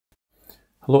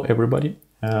Hello everybody,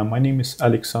 my name is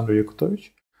Aliaksandr.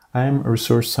 I am a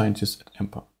research scientist at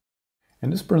Empa.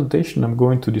 In this presentation I'm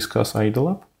going to discuss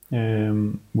AiiDAlab,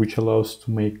 which allows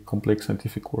to make complex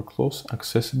scientific workflows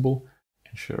accessible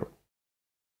and shareable.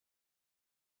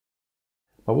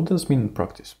 But what does it mean in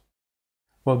practice?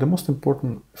 Well, the most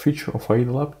important feature of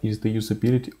AiiDAlab is the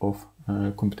usability of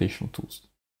computational tools.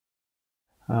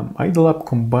 AiiDAlab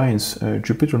combines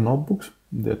Jupyter notebooks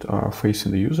that are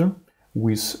facing the user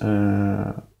with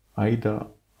AiiDA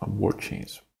word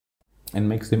chains and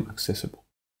makes them accessible.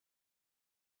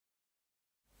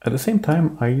 At the same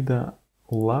time,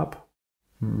 AiiDAlab,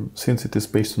 since it is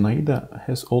based on AiiDA,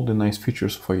 has all the nice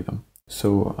features of AiiDA.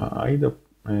 So AiiDA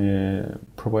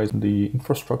provides the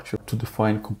infrastructure to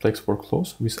define complex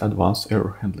workflows with advanced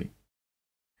error handling.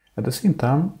 At the same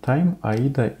time,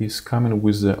 AiiDA is coming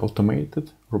with the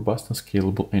automated, robust and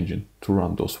scalable engine to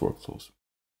run those workflows.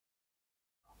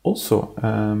 Also,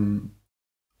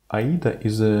 AiiDA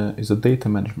is a data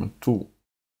management tool,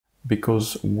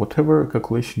 because whatever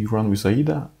calculation you run with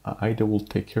AiiDA will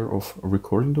take care of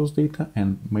recording those data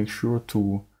and make sure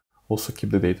to also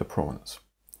keep the data provenance.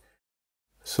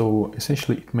 So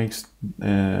essentially it makes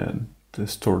the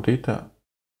stored data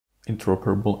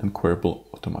interoperable and queryable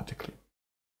automatically.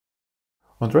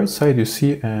 On the right side you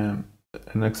see an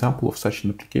example of such an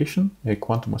application, a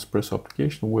Quantum ESPRESSO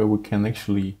application, where we can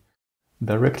actually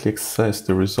directly access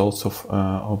the results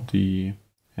of the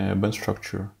band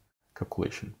structure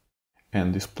calculation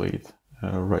and display it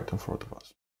right in front of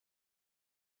us.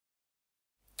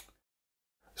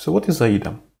 So what is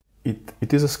AiiDA?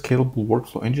 It is a scalable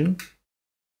workflow engine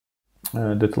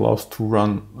that allows to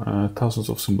run thousands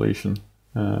of simulations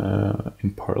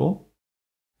in parallel.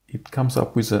 It comes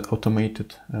up with an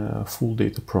automated full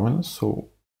data provenance, so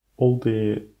all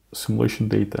the simulation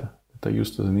data that are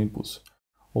used as an inputs,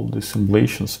 all the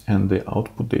simulations and the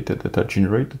output data that are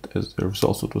generated as the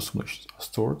results of those simulations are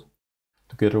stored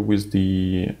together with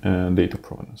the data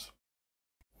provenance.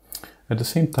 At the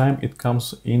same time, it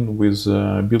comes in with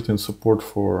built-in support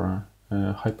for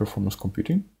high-performance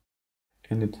computing,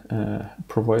 and it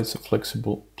provides a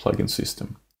flexible plugin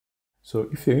system. So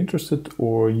if you're interested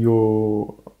or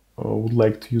you would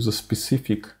like to use a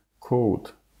specific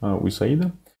code with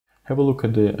AiiDA, have a look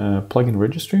at the plugin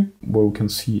registry, where we can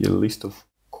see a list of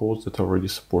codes that are already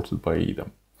supported by AiiDA.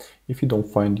 If you don't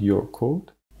find your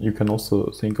code, you can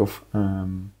also think of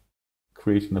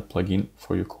creating a plugin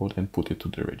for your code and put it to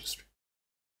the registry.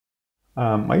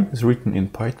 AiiDA is written in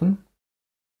Python.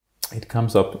 It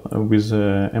comes up with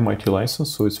an MIT license,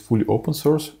 so it's fully open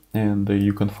source, and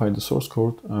you can find the source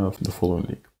code from the following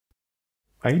link.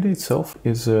 AiiDA itself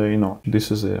is,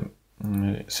 this is a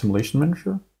simulation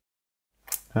manager,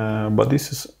 but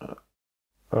this is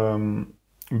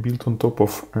built on top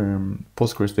of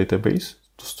Postgres database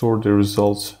to store the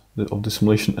results of the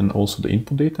simulation and also the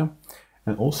input data.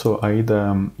 And also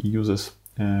AiiDA uses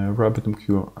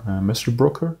RabbitMQ message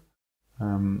broker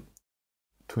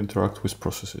to interact with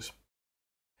processes.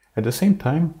 At the same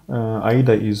time,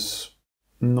 AiiDA is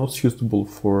not suitable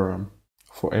for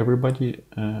everybody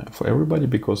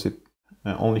because it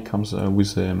only comes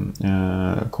with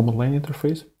a command line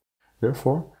interface.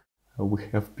 Therefore, we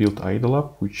have built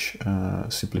AiiDAlab, which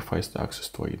simplifies the access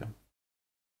to AiiDA.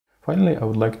 Finally, I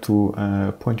would like to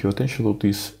point your attention to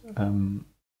this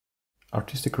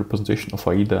artistic representation of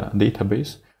AiiDA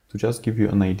database to just give you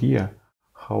an idea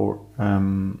how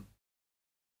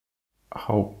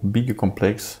big and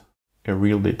complex a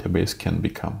real database can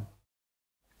become.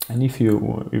 And if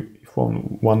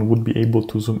one would be able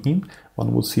to zoom in,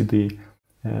 one would see the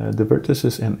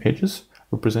vertices and edges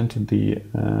representing the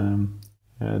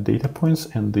data points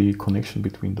and the connection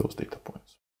between those data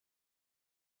points.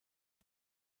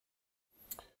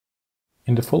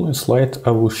 In the following slide,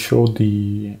 I will show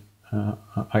the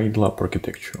AiiDAlab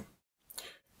architecture.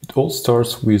 It all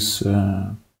starts with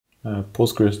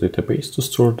Postgres database to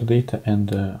store the data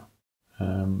and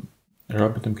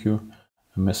RabbitMQ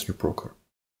message broker.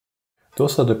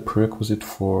 Those are the prerequisites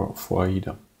for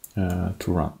AiiDA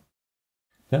to run.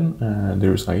 Then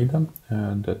there is AiiDA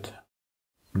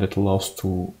that allows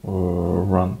to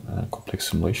run complex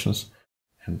simulations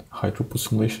and high throughput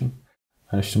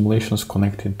simulations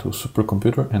connecting to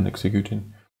supercomputer and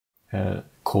executing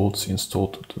codes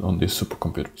installed on these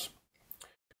supercomputers.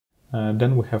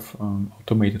 Then we have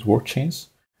automated word chains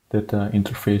that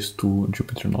interface to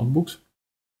Jupyter notebooks,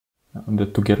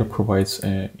 that together provides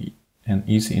an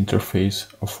easy interface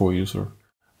for user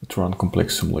to run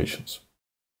complex simulations.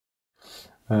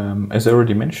 As I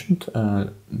already mentioned,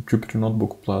 Jupyter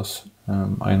Notebook plus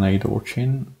an AiiDA word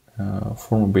chain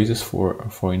form a basis for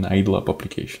an AiiDAlab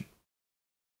application.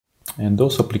 And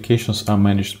those applications are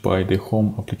managed by the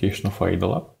home application of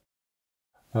AiiDAlab,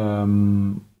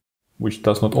 which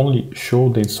does not only show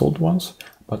the installed ones,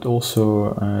 but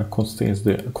also contains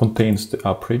the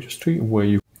app registry, where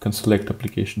you can select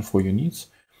application for your needs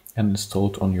and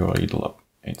install it on your AiiDAlab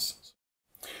instance.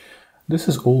 This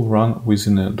is all run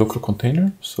within a Docker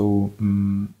container, so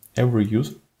every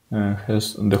user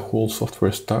has the whole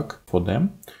software stack for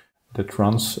them that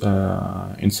runs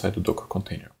inside the Docker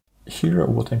container. Here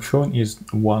what I'm showing is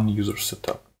one user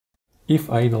setup. If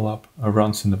AiiDAlab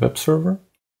runs in the web server,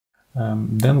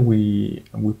 then we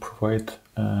provide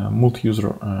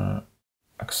multi-user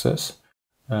access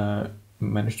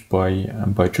managed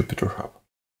by Jupyter Hub.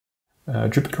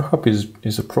 Jupyter Hub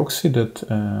is a proxy that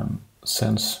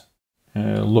sends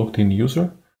logged in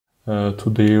user to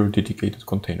their dedicated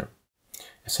container.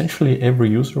 Essentially, every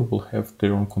user will have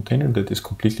their own container that is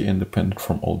completely independent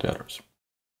from all the others.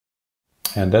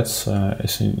 And that's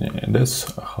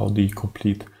how the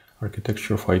complete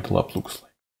architecture of AiiDAlab looks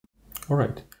like. All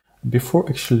right. Before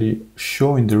actually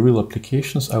showing the real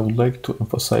applications, I would like to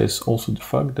emphasize also the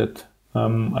fact that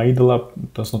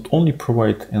AiiDAlab does not only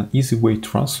provide an easy way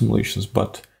to run simulations,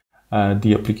 but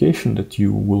the application that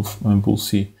you will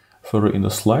see further in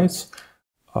the slides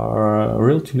are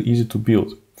relatively easy to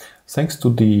build. Thanks to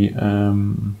the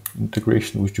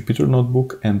integration with Jupyter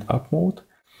Notebook and App Mode,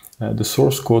 the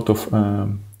source code of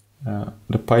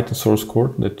the Python source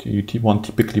code that one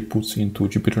typically puts into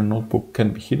Jupyter Notebook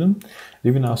can be hidden,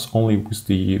 leaving us only with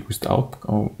the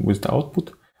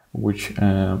output, which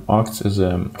acts as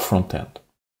a front end.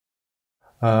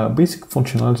 Basic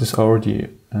functionalities are already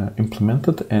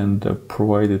implemented and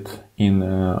provided in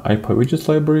Empa widget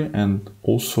library and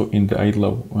also in the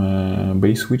AiiDAlab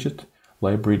base widget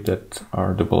library that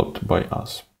are developed by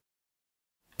us.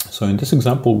 So in this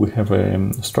example, we have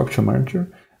a structure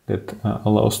manager that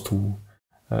allows to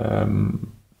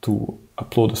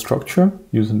upload a structure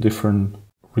using different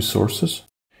resources.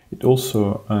 It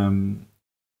also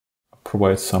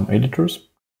provides some editors.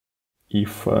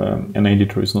 If an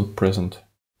editor is not present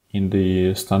in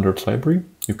the standard library,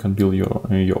 you can build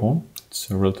your own. It's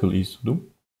relatively easy to do.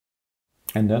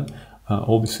 And then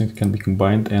all these things can be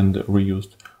combined and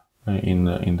reused in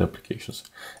the applications.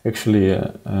 Actually,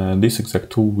 this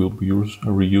exact tool will be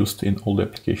reused in all the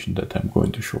applications that I'm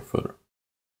going to show further.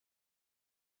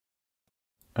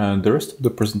 The rest of the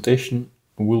presentation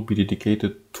will be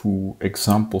dedicated to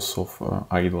examples of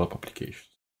AiiDAlab applications.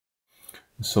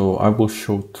 So I will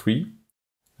show three.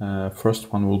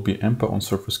 First one will be Empa on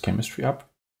surface chemistry app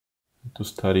to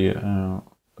study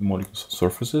molecules on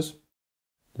surfaces.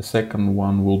 The second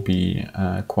one will be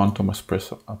Quantum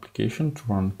ESPRESSO application to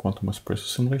run Quantum ESPRESSO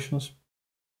simulations.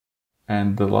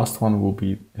 And the last one will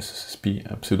be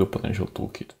SSSP Pseudopotential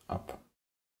toolkit app.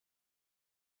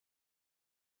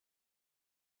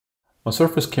 A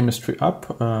surface chemistry app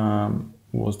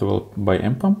was developed by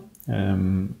Empa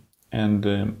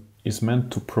and is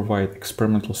meant to provide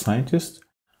experimental scientists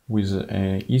with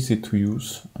an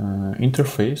easy-to-use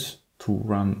interface to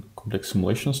run complex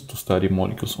simulations to study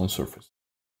molecules on surface.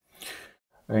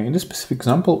 In this specific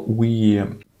example, we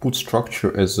put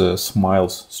structure as a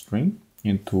smiles string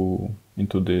into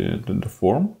the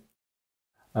form.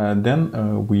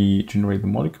 Then we generate the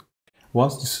molecule.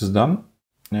 Once this is done,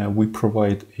 we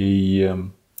provide a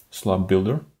slab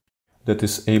builder that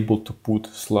is able to put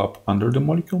slab under the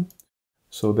molecule.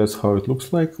 So that's how it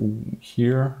looks like.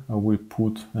 Here we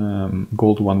put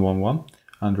gold 111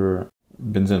 under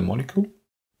benzene molecule.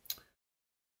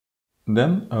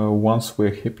 Then once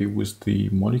we're happy with the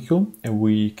molecule,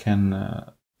 we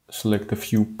can select a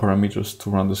few parameters to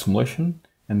run the simulation,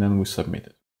 and then we submit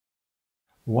it.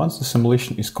 Once the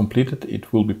simulation is completed,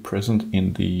 it will be present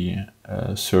in the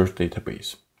search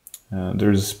database.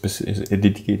 There is a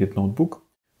dedicated notebook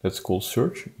that's called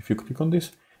search. If you click on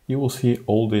this, you will see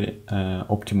all the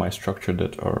optimized structure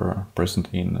that are present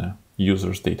in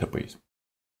user's database.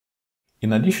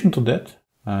 In addition to that,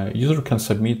 user can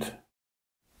submit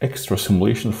extra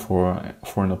simulation for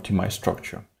an optimized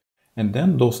structure. And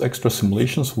then those extra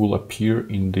simulations will appear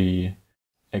in the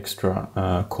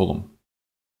extra column.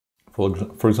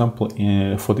 For example,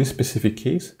 for this specific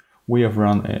case, we have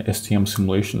run a STM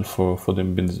simulation for the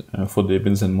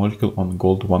benzene molecule on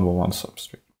gold 111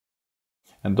 substrate.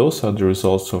 And those are the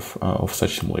results of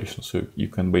such simulations. So you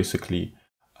can basically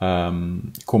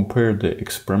compare the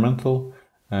experimental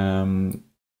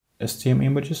STM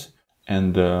images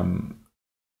and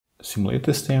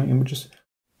simulated STM images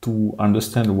to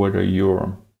understand whether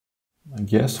your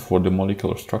guess for the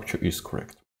molecular structure is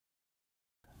correct.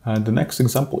 The next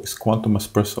example is Quantum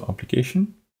ESPRESSO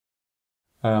application.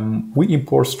 We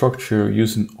import structure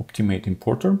using Optimate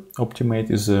importer.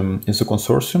 Optimate is a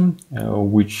consortium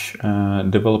which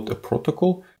developed a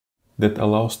protocol that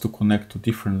allows to connect to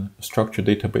different structure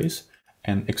database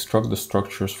and extract the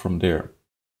structures from there.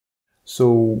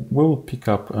 So we'll pick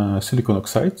up silicon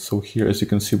oxide. So here, as you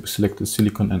can see, we selected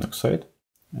silicon and oxide.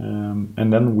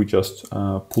 And then we just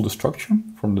pull the structure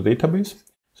from the database.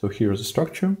 So here's the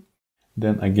structure.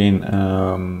 Then again,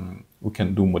 we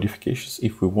can do modifications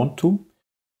if we want to.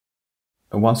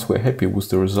 Once we're happy with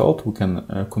the result, we can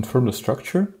confirm the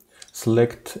structure,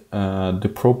 select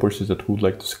the properties that we would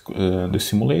like to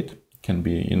simulate. It can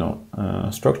be,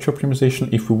 structure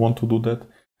optimization if we want to do that.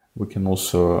 We can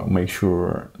also make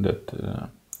sure that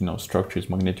structure is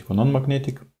magnetic or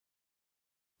non-magnetic.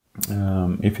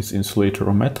 If it's insulator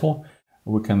or metal,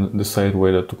 we can decide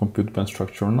whether to compute band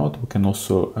structure or not. We can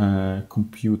also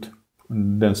compute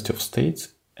density of states,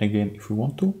 again, if we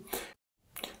want to.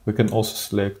 We can also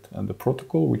select the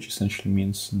protocol, which essentially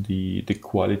means the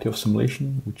quality of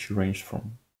simulation, which range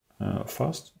from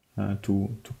fast to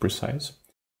precise.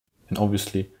 And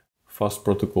obviously, fast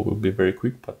protocol will be very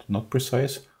quick, but not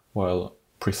precise, while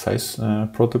precise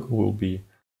protocol will be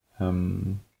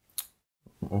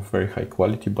of very high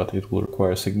quality, but it will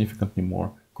require significantly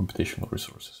more computational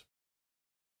resources.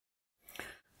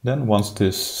 Then once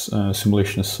this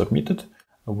simulation is submitted,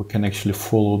 we can actually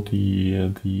follow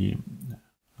the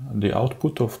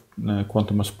output of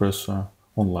Quantum ESPRESSO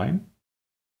online.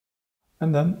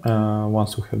 And then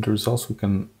once we have the results, we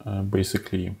can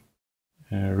basically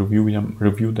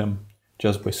review them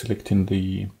just by selecting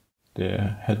the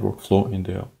head workflow in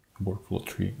the workflow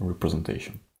tree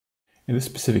representation. In this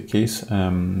specific case,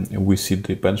 we see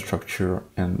the band structure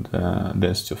and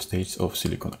density of states of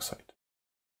silicon oxide.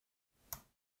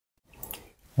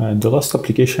 The last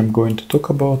application I'm going to talk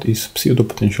about is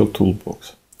Pseudopotential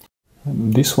toolbox.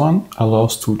 This one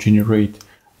allows to generate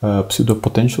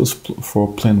pseudopotentials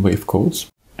for plane wave codes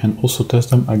and also test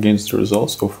them against the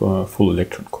results of full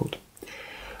electron code.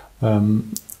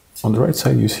 On the right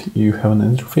side, you have an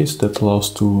interface that allows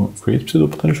to create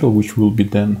pseudopotential, which will be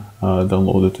then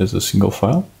downloaded as a single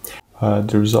file.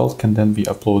 The result can then be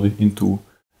uploaded into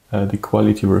the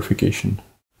quality verification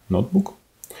notebook.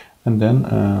 And then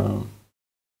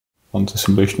once the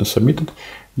simulation is submitted,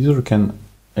 user can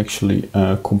actually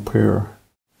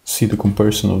see the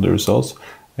comparison of the results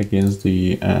against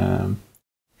the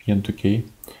PN2K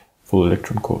full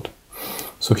electron code.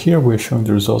 So here we're showing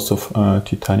the results of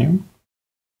titanium.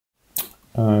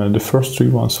 The first three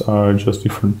ones are just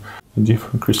different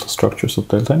crystal structures of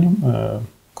titanium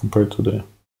compared to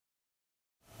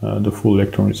the full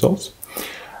electron results.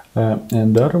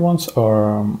 And the other ones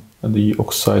are the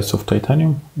oxides of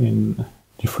titanium in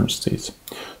different states.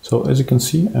 So as you can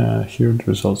see, here the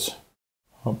results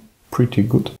are pretty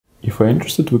good. If we're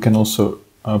interested, we can also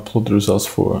plot the results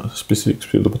for a specific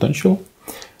pseudopotential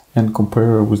and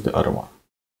compare with the other one.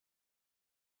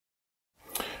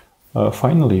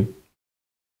 Finally,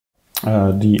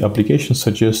 the application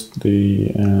suggests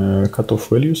the cutoff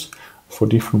values for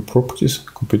different properties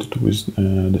computed with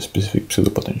the specific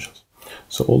pseudopotentials.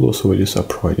 So all those values are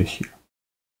provided here.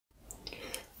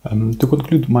 To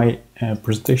conclude my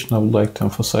presentation, I would like to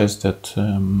emphasize that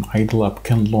AiiDAlab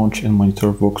can launch and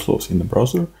monitor workflows in the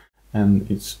browser, and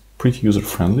it's pretty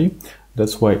user-friendly.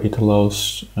 That's why it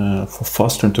allows for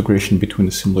faster integration between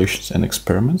the simulations and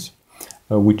experiments,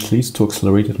 which leads to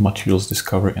accelerated materials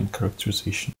discovery and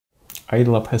characterization.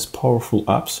 AiiDAlab has powerful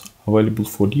apps available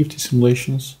for DFT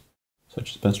simulations,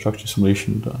 such as band structure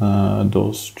simulation,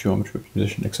 dose, geometry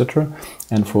optimization, etc.,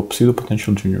 and for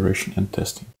pseudopotential generation and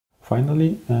testing.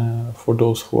 Finally, for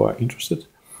those who are interested,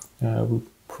 we'll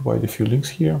provide a few links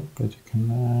here that you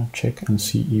can check and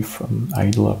see if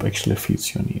AiiDAlab actually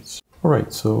fits your needs.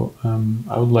 Alright, so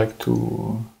I would like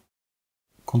to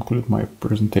conclude my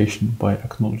presentation by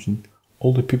acknowledging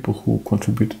all the people who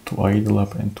contributed to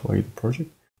AiiDAlab and to AiiDA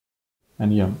project.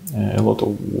 And yeah, a lot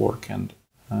of work and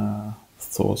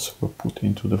thoughts were put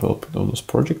into development of this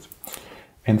project.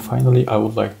 And finally, I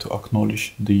would like to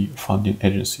acknowledge the funding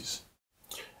agencies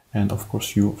and of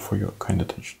course you for your kind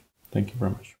attention. Thank you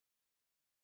very much.